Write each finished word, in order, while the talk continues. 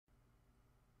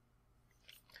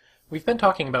We've been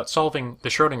talking about solving the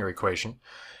Schrodinger equation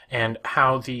and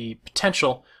how the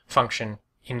potential function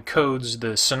encodes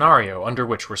the scenario under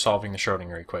which we're solving the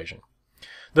Schrodinger equation.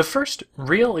 The first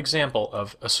real example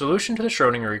of a solution to the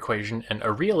Schrodinger equation and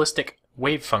a realistic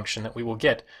wave function that we will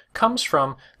get comes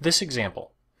from this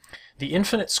example, the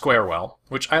infinite square well,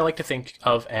 which I like to think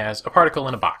of as a particle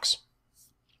in a box.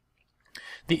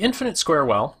 The infinite square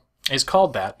well is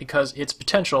called that because its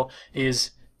potential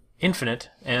is infinite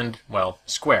and, well,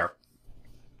 square.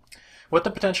 What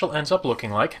the potential ends up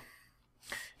looking like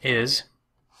is,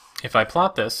 if I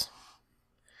plot this,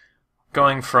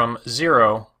 going from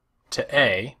 0 to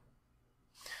A,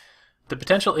 the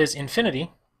potential is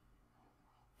infinity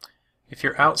if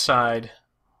you're outside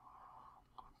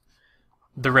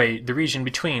the region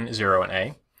between 0 and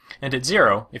A, and at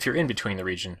 0 if you're in between the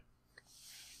region,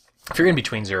 if you're in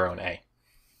between 0 and A.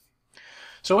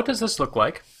 So what does this look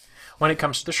like when it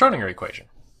comes to the Schrodinger equation?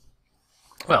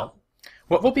 Well,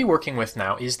 what we'll be working with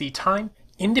now is the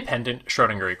time-independent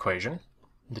Schrodinger equation,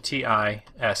 the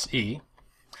TISE,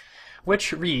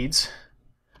 which reads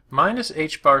minus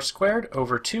h bar squared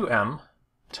over 2m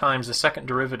times the second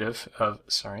derivative of,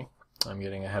 sorry, I'm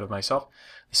getting ahead of myself,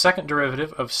 the second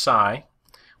derivative of psi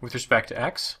with respect to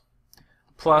x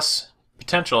plus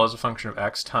potential as a function of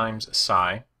x times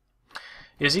psi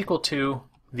is equal to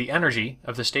the energy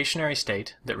of the stationary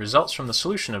state that results from the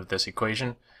solution of this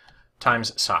equation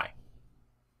times psi.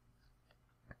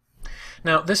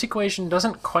 Now, this equation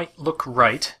doesn't quite look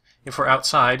right if we're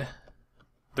outside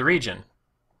the region.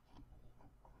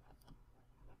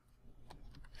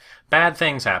 Bad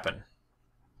things happen.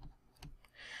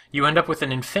 You end up with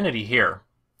an infinity here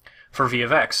for v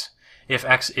of x if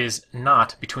x is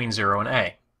not between 0 and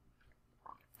a.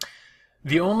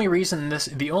 The only way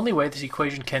this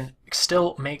equation can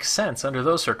still make sense under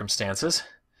those circumstances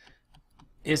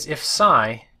is if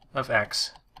psi of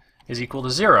x is equal to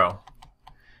 0,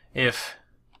 if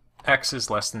x is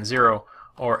less than 0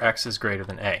 or x is greater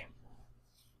than a.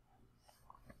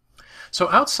 So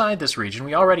outside this region,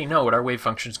 we already know what our wave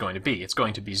function is going to be. It's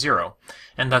going to be 0,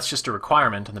 and that's just a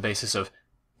requirement on the basis of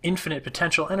infinite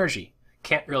potential energy.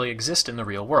 Can't really exist in the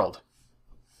real world.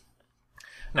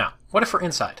 Now, what if we're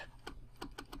inside?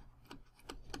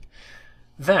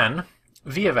 Then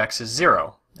v of x is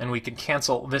 0, and we can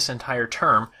cancel this entire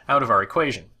term out of our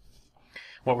equation.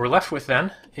 What we're left with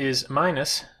then is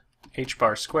minus h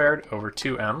bar squared over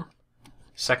 2m,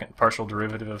 second partial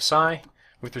derivative of psi,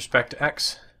 with respect to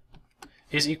x,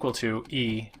 is equal to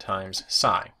e times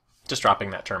psi, just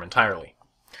dropping that term entirely.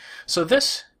 So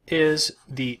this is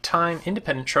the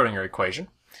time-independent Schrodinger equation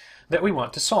that we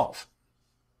want to solve.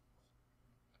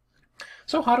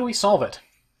 So how do we solve it?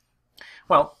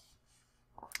 Well,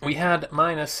 we had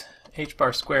minus h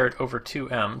bar squared over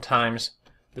 2m times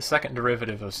the second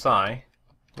derivative of psi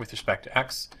with respect to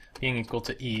x being equal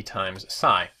to e times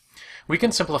psi. We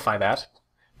can simplify that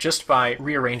just by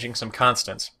rearranging some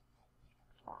constants.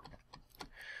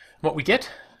 What we get,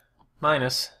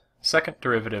 minus second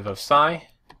derivative of psi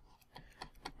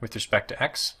with respect to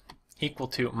x equal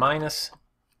to minus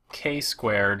k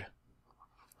squared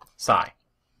psi.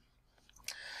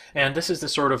 And this is the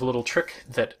sort of little trick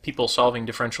that people solving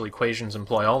differential equations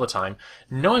employ all the time.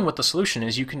 Knowing what the solution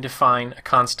is, you can define a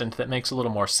constant that makes a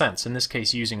little more sense, in this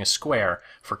case using a square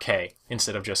for k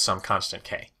instead of just some constant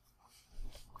k.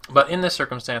 But in this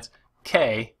circumstance,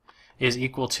 k is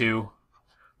equal to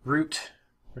root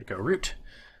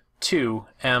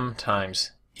 2m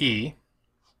times e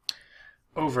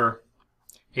over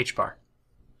h bar.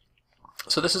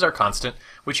 So this is our constant,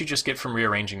 which you just get from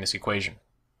rearranging this equation.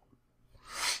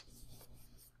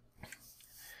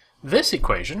 This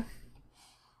equation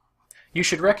you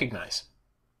should recognize.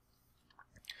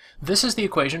 This is the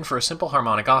equation for a simple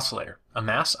harmonic oscillator, a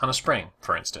mass on a spring,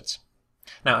 for instance.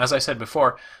 Now, as I said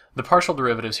before, the partial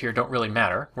derivatives here don't really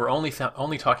matter. We're only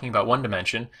talking about one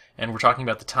dimension, and we're talking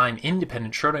about the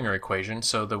time-independent Schrodinger equation,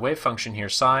 so the wave function here,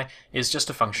 psi, is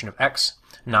just a function of x,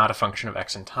 not a function of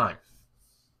x in time.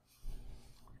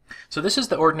 So this is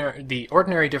the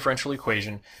ordinary differential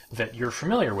equation that you're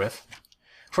familiar with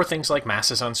for things like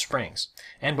masses on springs.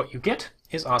 And what you get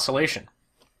is oscillation.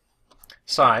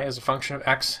 Psi, as a function of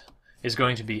x, is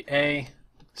going to be a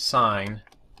sine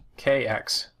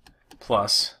kx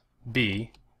plus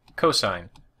b cosine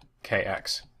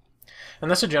kx.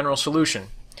 And that's a general solution.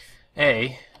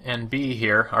 A and b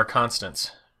here are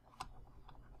constants,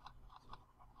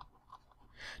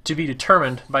 to be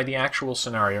determined by the actual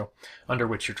scenario under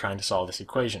which you're trying to solve this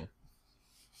equation.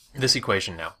 This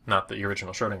equation now, not the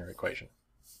original Schrodinger equation.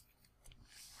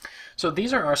 So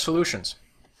these are our solutions.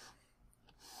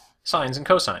 Sines and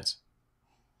cosines.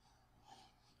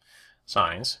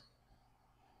 Sines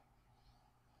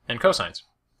and cosines.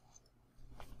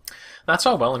 That's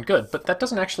all well and good, but that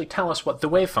doesn't actually tell us what the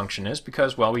wave function is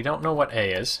because, well, we don't know what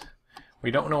a is,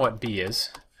 we don't know what b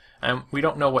is, and we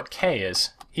don't know what k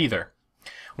is either.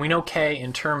 We know k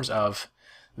in terms of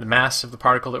the mass of the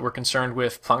particle that we're concerned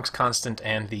with, Planck's constant,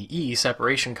 and the E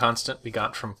separation constant we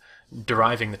got from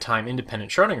deriving the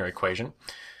time-independent Schrodinger equation.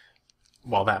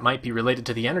 While that might be related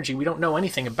to the energy, we don't know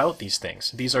anything about these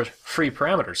things. These are free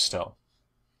parameters still.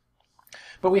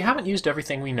 But we haven't used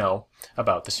everything we know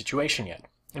about the situation yet.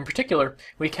 In particular,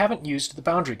 we haven't used the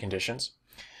boundary conditions,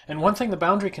 and one thing the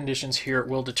boundary conditions here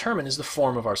will determine is the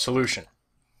form of our solution.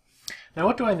 Now,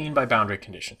 what do I mean by boundary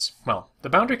conditions? Well, the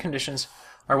boundary conditions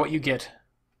are what you get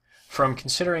from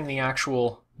considering the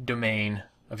actual domain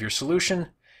of your solution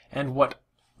and what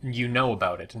you know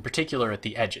about it, in particular at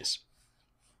the edges.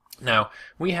 Now,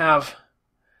 we have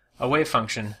a wave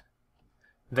function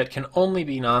that can only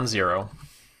be non-zero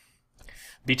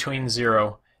between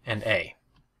 0 and a.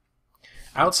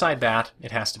 Outside that,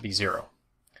 it has to be 0.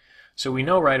 So we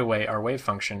know right away our wave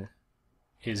function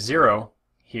is 0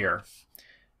 here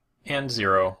and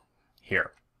 0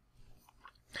 here.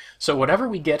 So whatever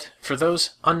we get for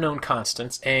those unknown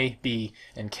constants, a, b,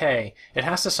 and k, it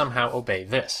has to somehow obey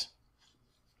this.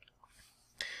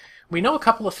 We know a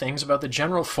couple of things about the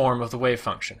general form of the wave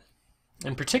function.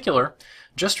 In particular,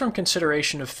 just from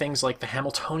consideration of things like the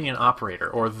Hamiltonian operator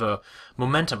or the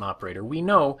momentum operator, we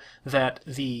know that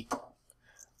the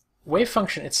wave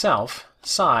function itself,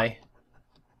 psi,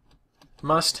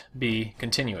 must be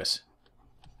continuous.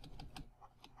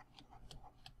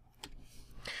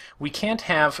 We can't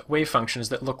have wave functions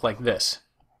that look like this.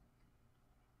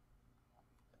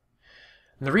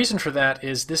 And the reason for that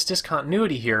is this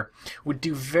discontinuity here would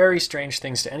do very strange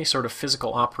things to any sort of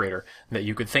physical operator that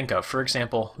you could think of. For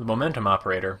example, the momentum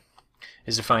operator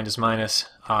is defined as minus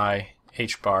I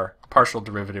h bar partial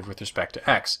derivative with respect to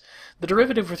x. The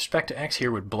derivative with respect to x here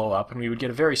would blow up and we would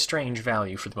get a very strange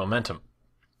value for the momentum.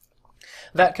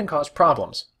 That can cause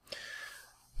problems.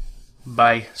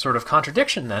 By sort of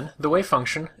contradiction then, the wave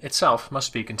function itself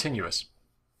must be continuous.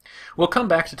 We'll come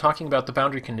back to talking about the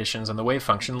boundary conditions and the wave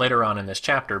function later on in this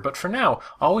chapter, but for now,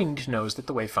 all we need to know is that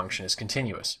the wave function is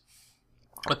continuous.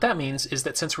 What that means is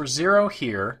that since we're 0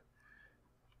 here,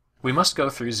 we must go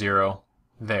through 0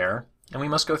 there, and we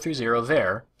must go through 0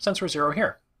 there, since we're 0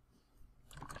 here.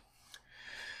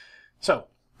 So,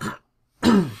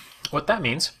 what that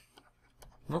means,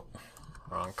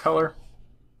 wrong color,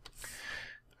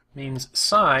 means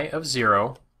psi of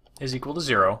 0 is equal to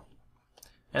 0,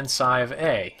 and psi of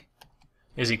a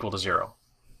is equal to 0.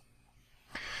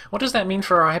 What does that mean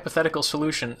for our hypothetical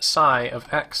solution, psi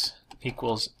of x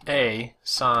equals a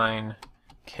sine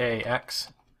kx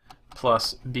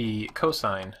plus b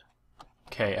cosine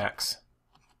kx?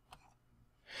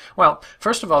 Well,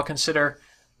 first of all, consider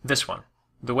this one.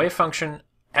 The wave function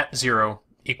at 0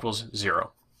 equals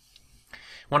 0.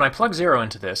 When I plug 0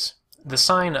 into this, the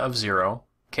sine of 0,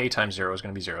 k times 0 is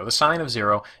going to be 0. The sine of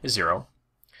 0 is 0,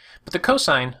 but the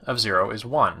cosine of 0 is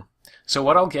 1. So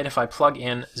what I'll get if I plug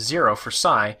in 0 for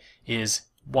psi is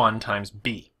 1 times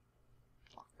b.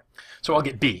 So I'll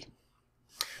get b.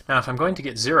 Now if I'm going to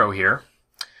get 0 here,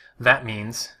 that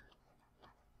means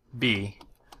b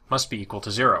must be equal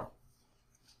to 0.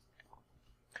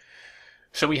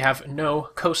 So we have no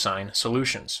cosine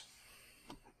solutions.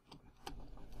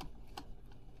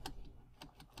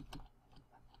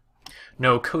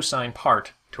 No cosine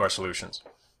part to our solutions.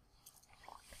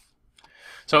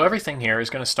 So everything here is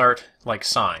going to start like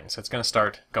sines. It's going to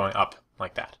start going up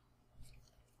like that.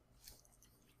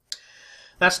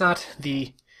 That's not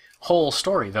the whole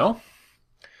story, though,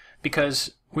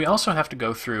 because we also have to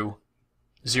go through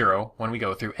 0 when we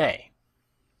go through a.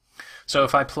 So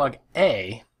if I plug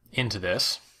a into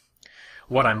this,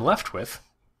 what I'm left with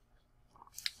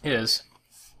is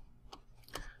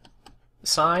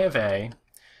psi of a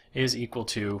is equal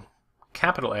to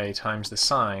capital A times the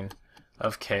sine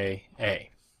of Ka.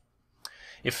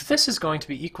 If this is going to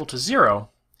be equal to 0,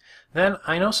 then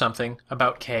I know something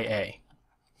about Ka.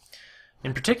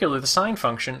 In particular, the sine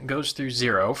function goes through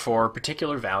 0 for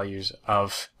particular values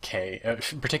of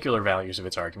particular values of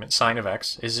its argument. Sine of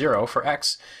x is 0 for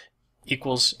x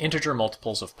equals integer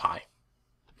multiples of pi.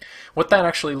 What that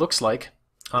actually looks like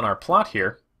on our plot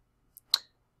here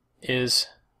is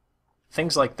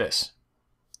things like this.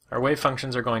 Our wave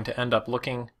functions are going to end up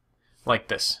looking like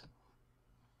this.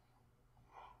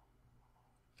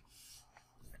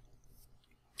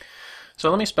 So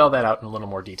let me spell that out in a little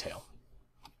more detail.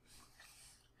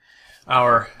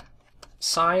 Our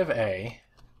psi of a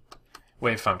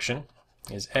wave function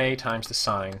is a times the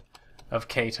sine of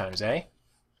k times a.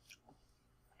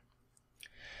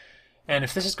 And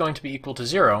if this is going to be equal to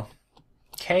 0,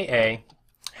 Ka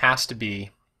has to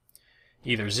be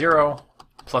either 0,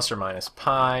 plus or minus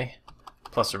pi,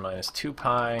 plus or minus 2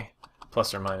 pi,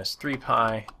 plus or minus 3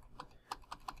 pi,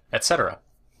 etc.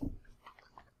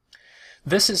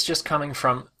 This is just coming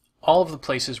from all of the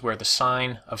places where the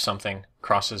sign of something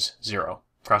crosses 0,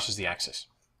 crosses the axis.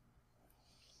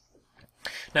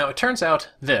 Now it turns out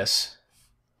this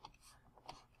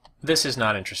is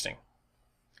not interesting.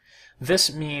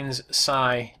 This means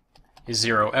psi is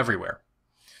 0 everywhere,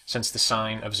 since the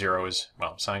sign of 0 is,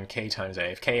 well, sine k times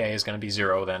a. If Ka is going to be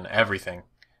 0, then everything.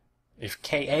 If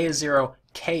Ka is 0,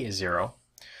 k is 0.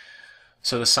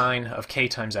 So the sign of k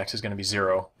times x is going to be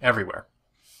 0 everywhere.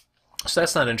 So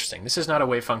that's not interesting. This is not a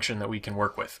wave function that we can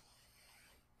work with.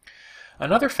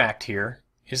 Another fact here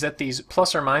is that these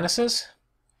plus or minuses,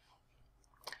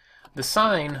 the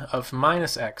sign of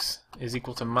minus x is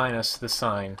equal to minus the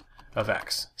sign of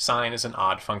x. Sine is an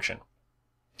odd function.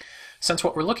 Since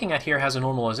what we're looking at here has a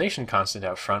normalization constant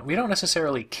out front, we don't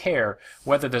necessarily care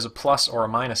whether there's a plus or a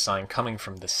minus sign coming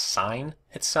from the sign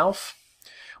itself.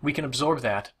 We can absorb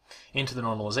that into the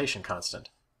normalization constant.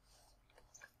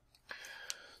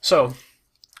 So,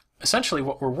 essentially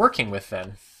what we're working with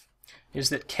then is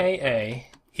that Ka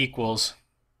equals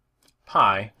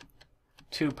pi,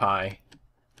 2 pi,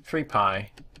 3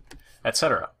 pi,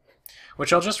 etc.,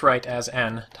 which I'll just write as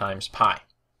n times pi.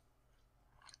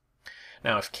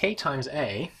 Now, if k times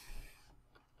a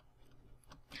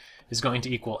is going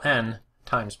to equal n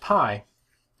times pi,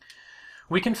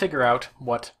 we can figure out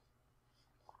what,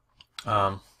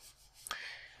 well,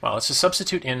 let's just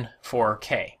substitute in for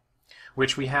k,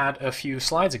 which we had a few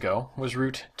slides ago was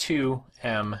root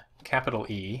 2m capital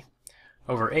E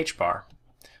over h bar.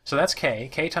 So that's k.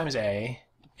 K times a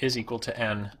is equal to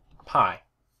n pi.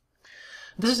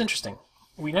 This is interesting.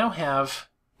 We now have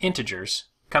integers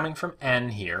coming from n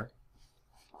here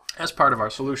as part of our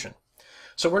solution.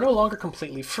 So we're no longer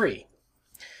completely free.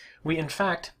 We in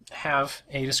fact have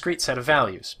a discrete set of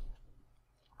values.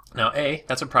 Now a,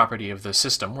 that's a property of the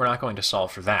system. We're not going to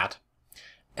solve for that.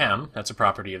 M, that's a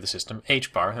property of the system.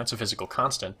 H bar, that's a physical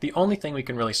constant. The only thing we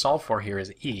can really solve for here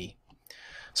is E.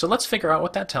 So let's figure out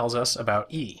what that tells us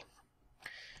about E.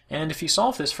 And if you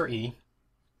solve this for E,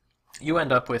 you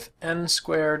end up with n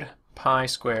squared pi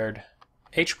squared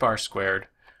h bar squared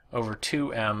over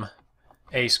 2m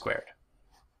a squared.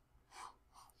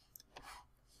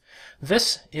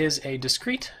 This is a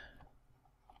discrete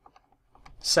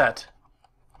set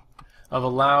of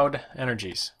allowed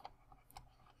energies.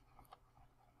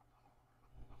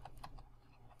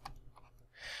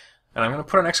 And I'm going to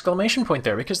put an exclamation point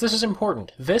there because this is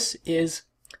important. This is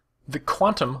the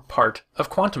quantum part of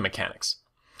quantum mechanics.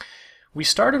 We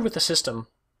started with a system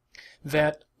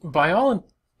that by all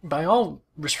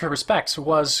respects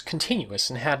was continuous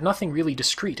and had nothing really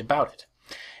discrete about it.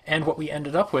 And what we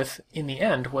ended up with in the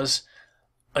end was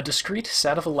a discrete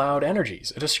set of allowed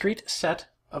energies, a discrete set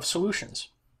of solutions.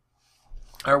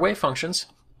 Our wave functions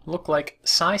look like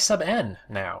psi sub n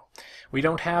now. We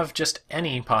don't have just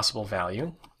any possible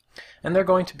value, and they're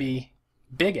going to be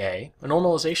big A, a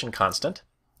normalization constant,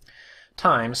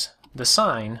 times the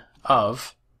sine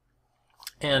of,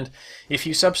 and if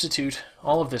you substitute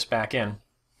all of this back in,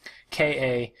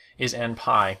 Ka is n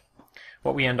pi.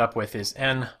 What we end up with is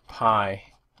n pi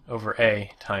over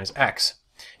a times x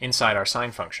inside our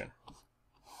sine function.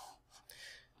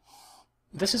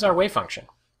 This is our wave function.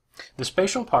 The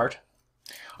spatial part,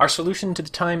 our solution to the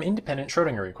time-independent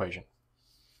Schrödinger equation.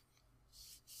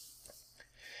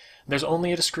 There's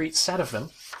only a discrete set of them,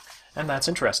 and that's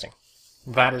interesting.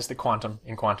 That is the quantum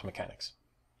in quantum mechanics.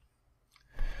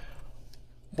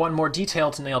 One more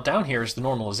detail to nail down here is the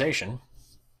normalization.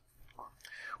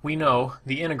 We know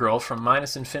the integral from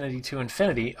minus infinity to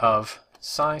infinity of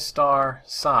psi star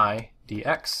psi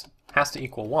dx has to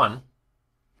equal 1.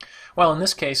 Well, in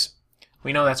this case,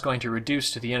 we know that's going to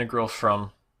reduce to the integral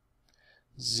from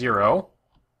 0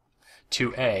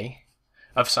 to a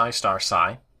of psi star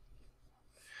psi,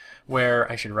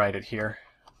 where I should write it here,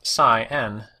 psi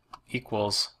n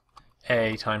equals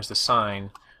a times the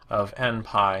sine of n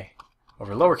pi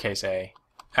over lowercase a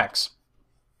x.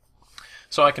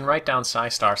 So I can write down psi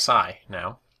star psi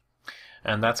now,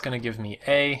 and that's going to give me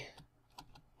a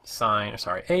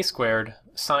squared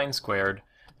sine squared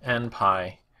n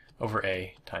pi over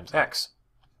a times x,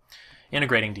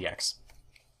 integrating dx.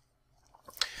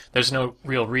 There's no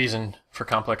real reason for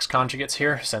complex conjugates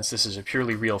here, since this is a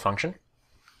purely real function.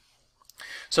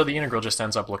 So the integral just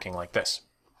ends up looking like this.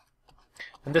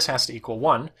 And this has to equal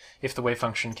 1 if the wave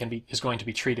function is going to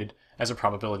be treated as a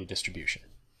probability distribution.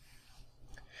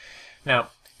 Now,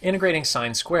 integrating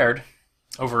sine squared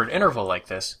over an interval like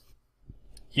this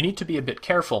you need to be a bit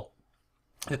careful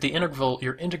that the interval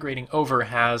you're integrating over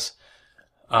has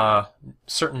a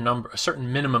certain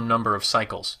minimum number of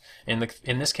cycles. In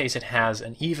this case, it has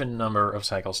an even number of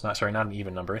cycles. Not an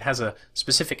even number. It has a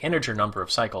specific integer number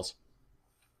of cycles.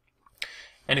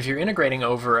 And if you're integrating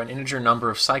over an integer number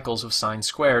of cycles of sine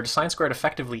squared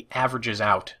effectively averages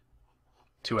out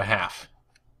to a half.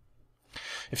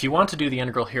 If you want to do the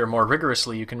integral here more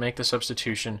rigorously, you can make the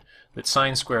substitution that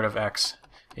sine squared of x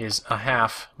is a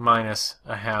half minus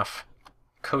a half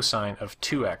cosine of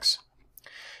 2x.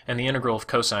 And the integral of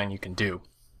cosine you can do.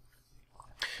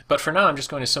 But for now, I'm just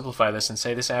going to simplify this and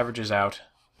say this averages out,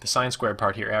 the sine squared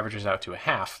part here averages out to a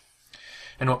half.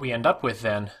 And what we end up with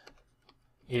then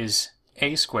is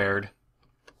a squared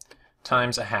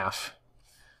times a half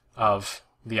of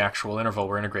the actual interval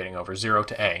we're integrating over, 0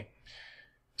 to a.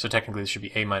 So technically this should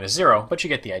be a minus 0, but you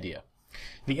get the idea.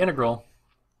 The integral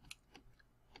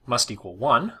must equal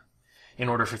 1 in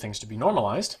order for things to be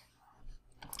normalized,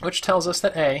 which tells us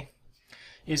that a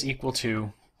is equal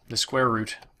to the square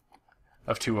root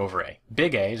of 2 over a.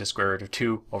 Big A is the square root of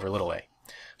 2 over little a.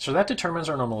 So that determines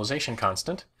our normalization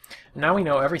constant. Now we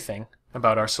know everything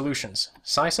about our solutions.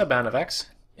 Psi sub n of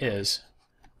x is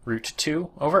root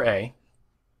 2 over a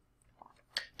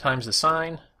times the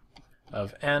sine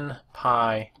of n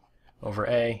pi over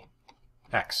a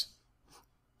x.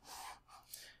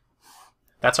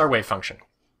 That's our wave function,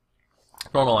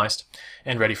 normalized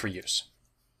and ready for use.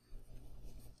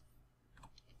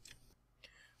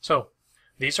 So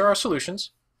these are our solutions,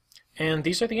 and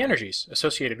these are the energies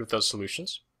associated with those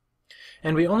solutions,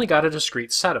 and we only got a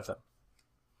discrete set of them.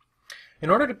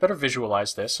 In order to better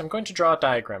visualize this, I'm going to draw a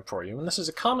diagram for you, and this is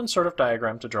a common sort of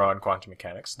diagram to draw in quantum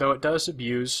mechanics, though it does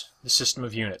abuse the system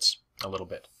of units a little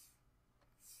bit.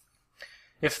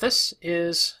 If this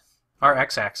is our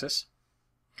x-axis,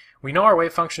 we know our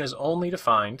wave function is only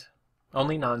defined,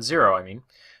 only non-zero,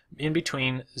 in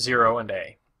between 0 and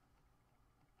a.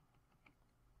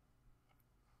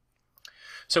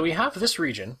 So we have this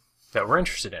region that we're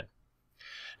interested in.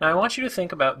 Now I want you to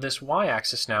think about this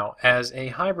y-axis now as a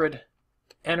hybrid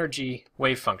energy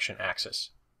wave function axis.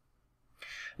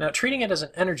 Now treating it as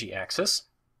an energy axis,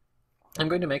 I'm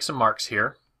going to make some marks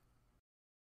here.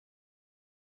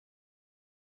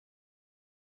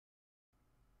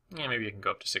 Yeah, maybe you can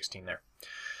go up to 16 there.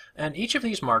 And each of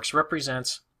these marks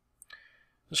represents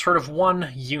sort of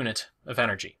one unit of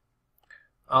energy.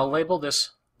 I'll label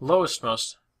this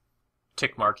lowestmost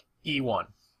tick mark E1.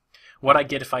 What I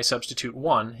get if I substitute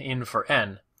 1 in for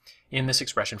n in this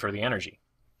expression for the energy.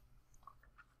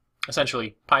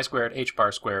 Essentially, pi squared h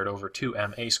bar squared over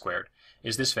 2ma squared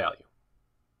is this value.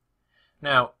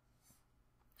 Now,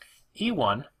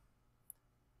 E1,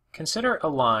 consider a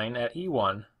line at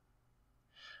E1.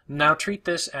 Now treat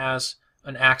this as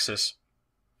an axis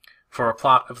for a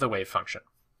plot of the wave function.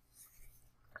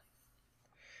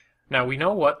 Now we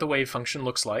know what the wave function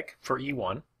looks like for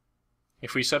E1.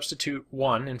 If we substitute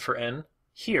 1 in for n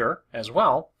here as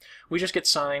well, we just get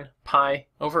sine pi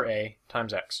over a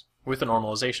times x with the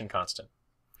normalization constant.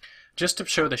 Just to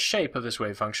show the shape of this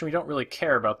wave function, we don't really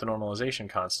care about the normalization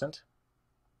constant.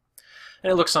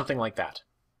 And it looks something like that.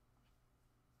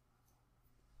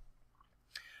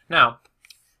 Now,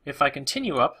 if I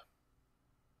continue up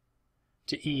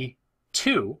to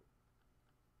E2,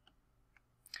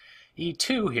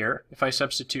 E2 here, if I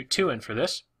substitute 2 in for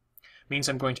this, means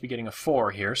I'm going to be getting a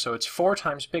 4 here, so it's 4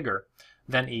 times bigger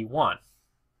than E1.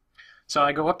 So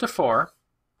I go up to 4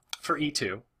 for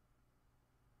E2.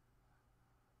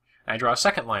 I draw a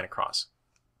second line across.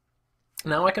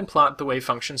 Now I can plot the wave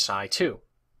function psi2.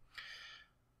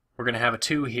 We're going to have a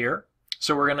 2 here,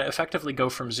 so we're going to effectively go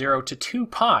from 0 to 2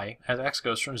 pi as x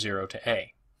goes from 0 to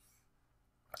a.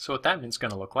 So what that means is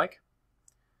going to look like,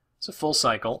 it's a full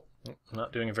cycle. I'm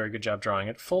not doing a very good job drawing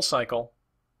it. Full cycle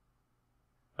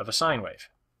of a sine wave.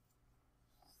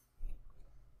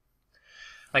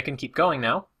 I can keep going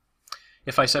now.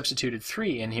 If I substituted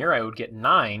 3 in here, I would get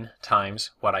 9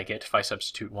 times what I get if I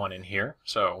substitute 1 in here.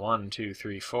 So 1, 2,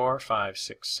 3, 4, 5,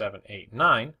 6, 7, 8,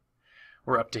 9.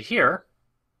 We're up to here.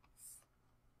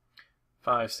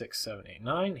 5, 6, 7, 8,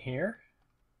 9 here.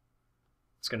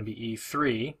 It's going to be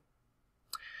E3.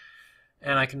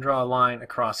 And I can draw a line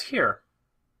across here.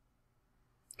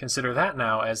 Consider that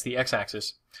now as the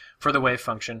x-axis for the wave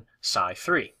function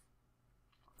psi3.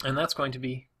 And that's going to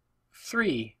be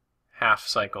 3 half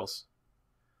cycles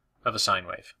of a sine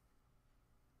wave.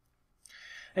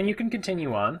 And you can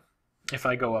continue on. If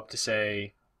I go up to,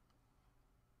 say,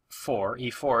 4,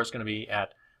 E4 is going to be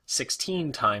at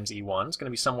 16 times E1. It's going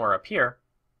to be somewhere up here.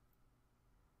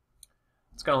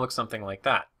 It's going to look something like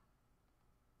that.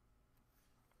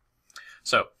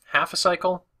 So half a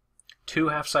cycle, 2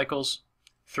 half cycles,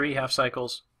 3 half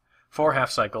cycles, 4 half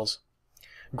cycles,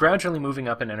 gradually moving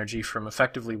up in energy from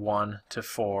effectively 1 to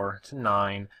 4 to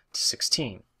 9 to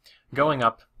 16, going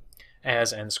up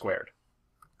as n squared.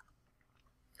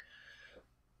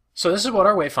 So this is what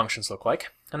our wave functions look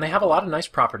like, and they have a lot of nice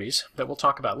properties that we'll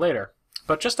talk about later.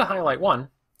 But just to highlight one,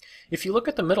 if you look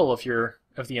at the middle of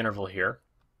the interval here,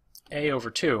 a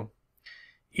over 2,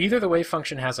 either the wave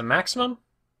function has a maximum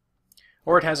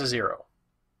or it has a 0.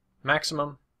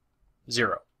 Maximum,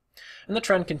 0. And the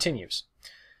trend continues.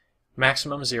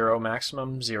 Maximum 0,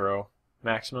 maximum 0,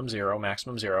 maximum 0,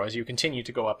 maximum 0, as you continue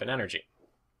to go up in energy.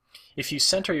 If you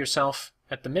center yourself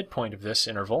at the midpoint of this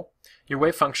interval, your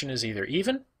wave function is either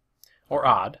even or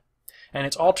odd, and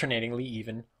it's alternatingly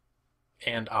even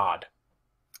and odd.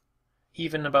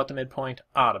 Even about the midpoint,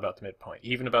 odd about the midpoint.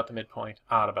 Even about the midpoint,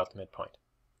 odd about the midpoint.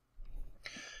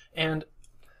 And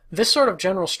this sort of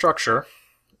general structure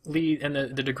and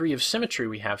the degree of symmetry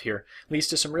we have here leads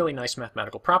to some really nice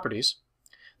mathematical properties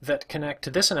that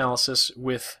connect this analysis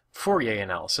with Fourier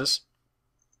analysis,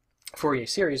 Fourier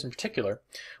series in particular,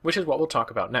 which is what we'll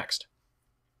talk about next.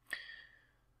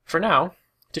 For now,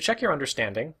 to check your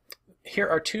understanding, here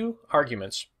are 2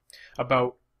 arguments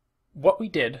about what we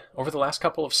did over the last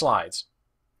couple of slides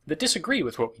that disagree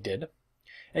with what we did,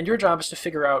 and your job is to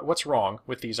figure out what's wrong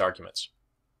with these arguments.